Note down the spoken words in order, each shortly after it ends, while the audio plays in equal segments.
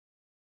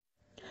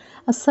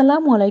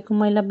আসসালামু আলাইকুম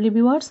my lovely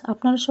viewers,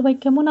 আপনারা সবাই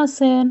কেমন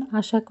আছেন?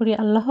 আশা করি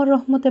আল্লাহর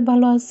রহমতে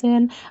ভালো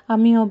আছেন।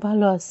 আমিও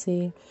ভালো আছি।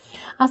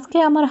 আজকে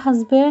আমার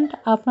হাজবেন্ড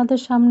আপনাদের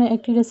সামনে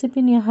একটি রেসিপি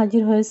নিয়ে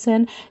হাজির হয়েছেন,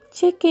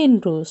 চিকেন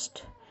রোস্ট।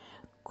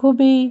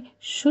 খুবই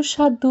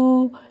সুস্বাদু,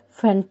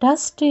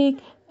 ফ্যান্টাস্টিক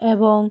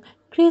এবং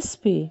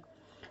ক্রিসপি।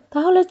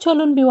 তাহলে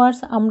চলুন ভিউয়ার্স,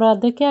 আমরা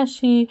দেখে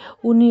আসি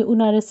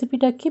উনার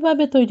রেসিপিটা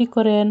কিভাবে তৈরি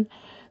করেন।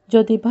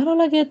 যদি ভালো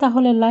লাগে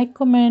তাহলে লাইক,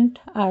 কমেন্ট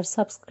আর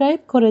সাবস্ক্রাইব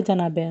করে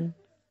জানাবেন।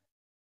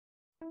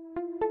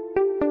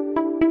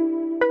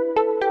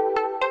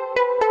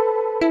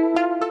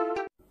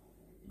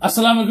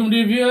 Assalamu alaikum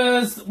dear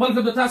viewers,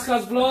 welcome to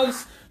Tascas Vlogs.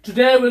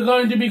 Today we're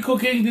going to be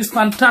cooking this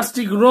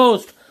fantastic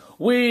roast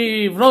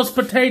with roast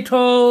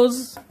potatoes,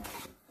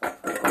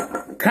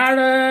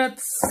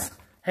 carrots,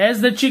 here's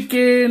the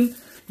chicken,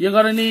 you're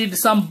going to need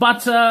some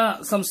butter,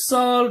 some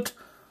salt,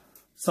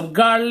 some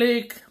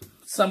garlic,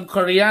 some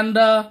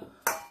coriander,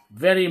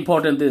 very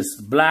important this,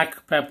 black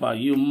pepper,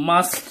 you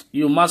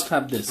must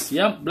have this,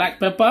 yeah, black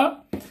pepper.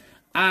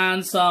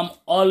 And some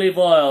olive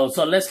oil.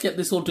 So let's get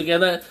this all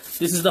together.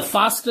 This is the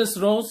fastest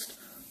roast,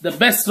 the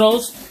best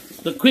roast,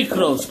 the quick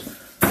roast.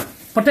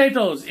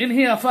 Potatoes in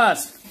here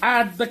first.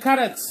 Add the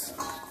carrots.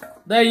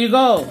 There you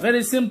go.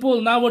 Very simple.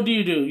 Now what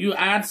do? You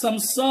add some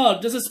salt,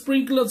 just a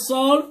sprinkle of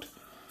salt.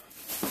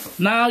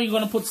 Now you're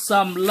going to put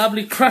some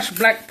lovely crushed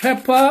black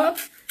pepper.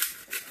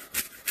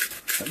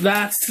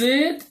 That's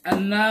it.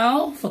 And now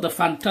for the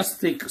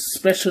fantastic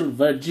special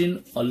virgin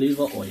olive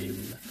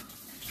oil.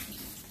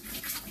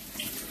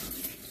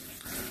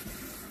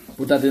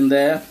 Put that in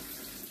there.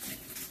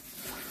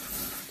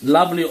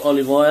 Lovely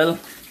olive oil.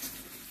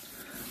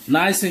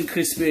 Nice and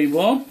crispy.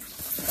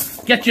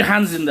 Get your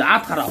hands in there.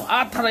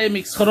 Atara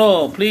mix karo.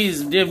 Please,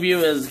 dear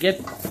viewers, get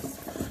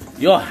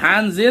your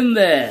hands in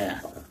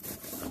there.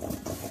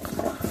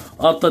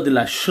 Oto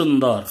dila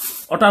shundor.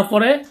 Otar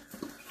pore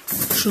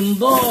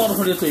shundor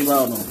hore toiba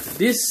ono.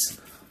 This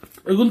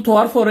egun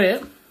toar pore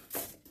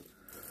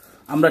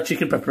amra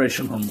chicken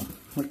preparation hono.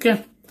 Okay?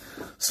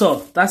 So,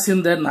 that's in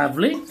there,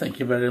 lovely. Thank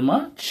you very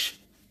much.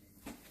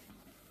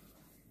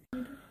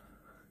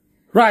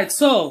 Right,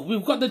 so,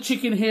 we've got the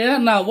chicken here.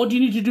 Now, what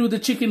you need to do with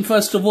the chicken,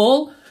 first of all,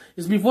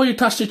 is before you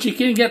touch the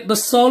chicken, get the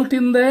salt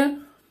in there.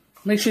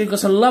 Make sure you've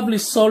got some lovely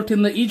salt in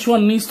there. Each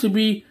one needs to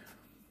be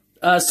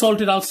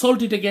salted. I'll salt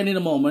it again in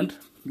a moment.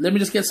 Let me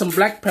just get some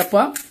black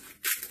pepper.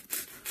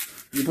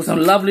 You put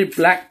some lovely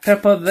black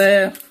pepper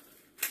there.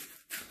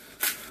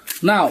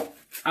 Now,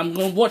 I'm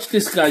going to watch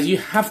this, guys. You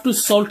have to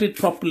salt it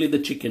properly, the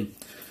chicken.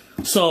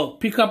 So,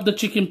 pick up the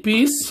chicken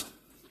piece,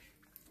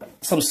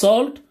 some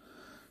salt,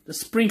 just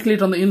sprinkle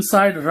it on the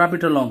inside, rub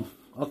it along,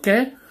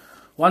 okay?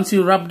 Once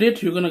you rubbed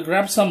it, you're going to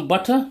grab some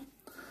butter,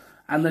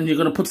 and then you're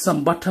going to put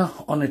some butter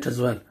on it as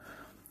well.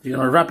 You're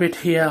going to rub it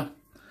here.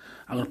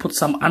 I'm going to put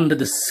some under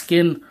the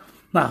skin.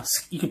 Now,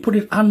 you can put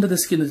it under the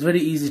skin. It's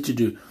very easy to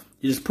do.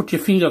 You just put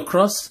your finger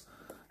across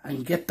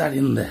and get that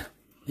in there,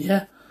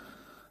 yeah?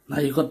 Now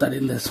you got that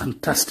in there, it's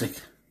fantastic.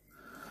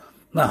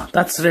 Now,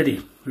 that's ready.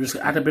 You just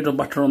add a bit of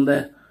butter on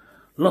there.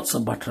 Lots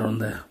of butter on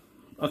there,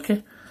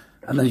 okay?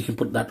 And then you can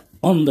put that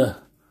on the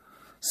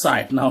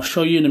side. Now I'll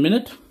show you in a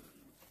minute.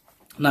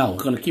 Now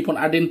we're going to keep on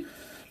adding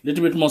a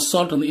little bit more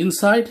salt on the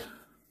inside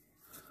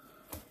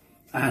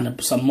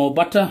and some more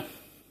butter.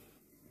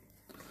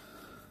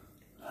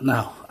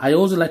 Now I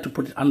also like to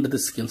put it under the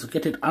skin, so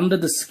get it under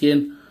the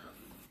skin,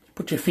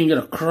 put your finger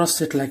across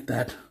it like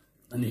that,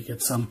 and you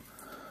get some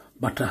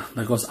butter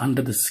that goes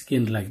under the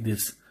skin like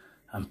this,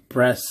 and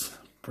press,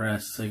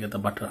 so you get the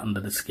butter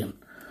under the skin.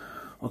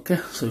 Okay,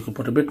 so you can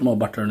put a bit more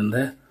butter in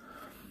there,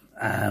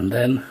 and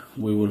then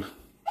we will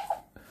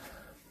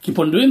keep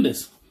on doing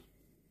this.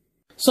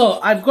 So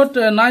I've got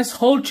a nice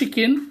whole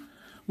chicken,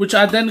 which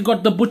I then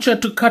got the butcher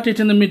to cut it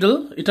in the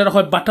middle. It had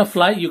a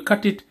butterfly. You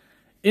cut it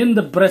in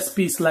the breast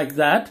piece like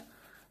that,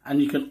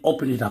 and you can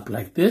open it up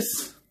like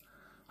this.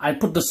 I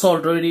put the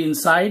salt already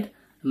inside.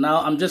 Now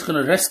I'm just going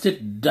to rest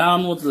it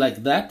downwards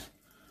like that.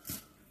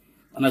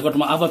 And I got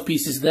my other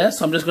pieces there,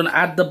 so I'm just going to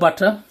add the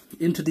butter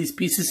into these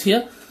pieces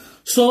here.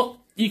 So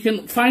you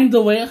can find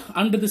the way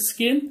under the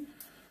skin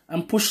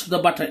and push the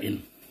butter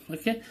in,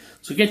 okay?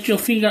 So get your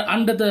finger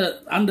under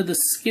the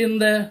skin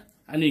there,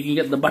 and you can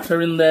get the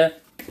butter in there.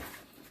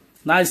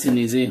 Nice and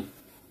easy.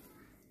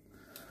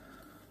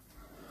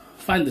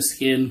 Find the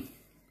skin,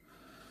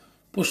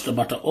 push the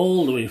butter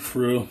all the way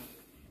through.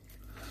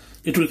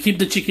 It will keep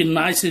the chicken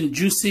nice and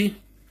juicy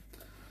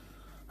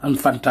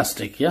and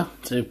fantastic, yeah?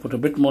 So you put a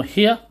bit more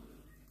here.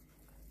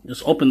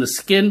 Just open the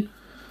skin.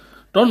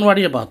 Don't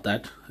worry about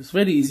that. It's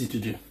very easy to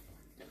do.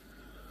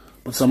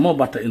 Put some more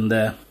butter in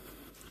there.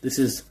 This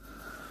is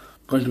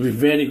going to be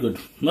very good.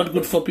 Not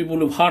good for people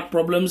with heart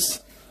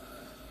problems,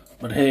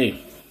 but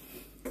hey,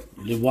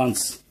 you live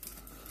once.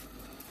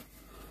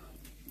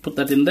 Put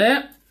that in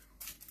there.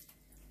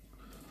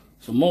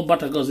 So more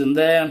butter goes in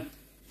there.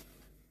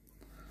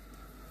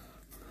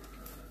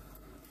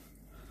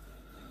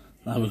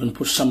 Now we're going to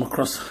push some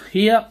across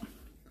here,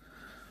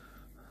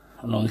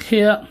 along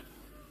here.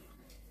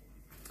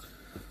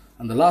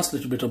 And the last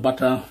little bit of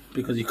butter,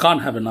 because you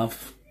can't have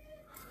enough,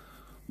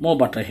 more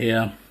butter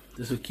here.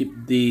 This will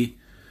keep the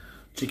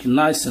chicken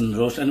nice and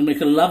roast and make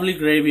a lovely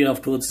gravy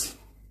afterwards.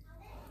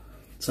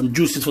 Some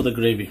juices for the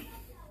gravy.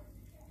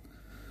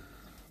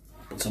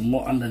 Put some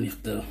more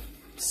underneath the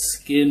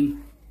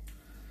skin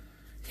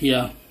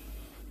here.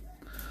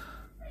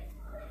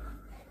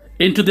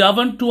 Into the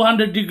oven,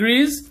 200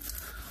 degrees.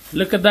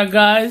 Look at that,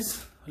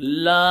 guys.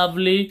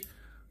 Lovely.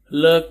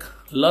 Look,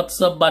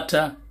 lots of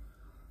butter.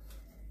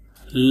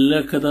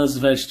 Look at those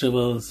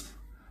vegetables.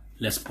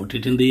 Let's put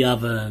it in the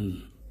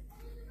oven.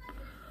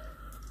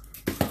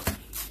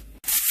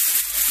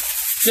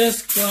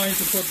 Just going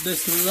to put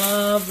this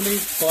lovely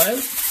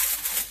foil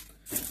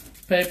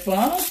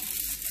paper.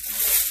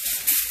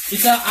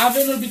 Ita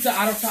oven will be the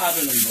arata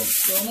oven will.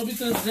 So no be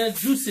the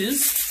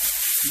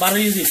juices. Bar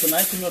easy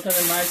tonight. You got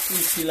a nice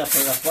seal after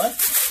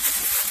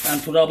that.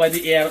 And put out by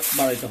the air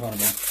bar it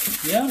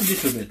farbo. Yeah,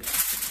 little bit.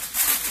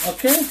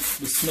 Okay.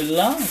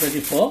 Bismillah.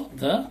 Ready for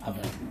the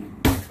oven.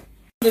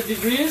 100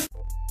 degrees.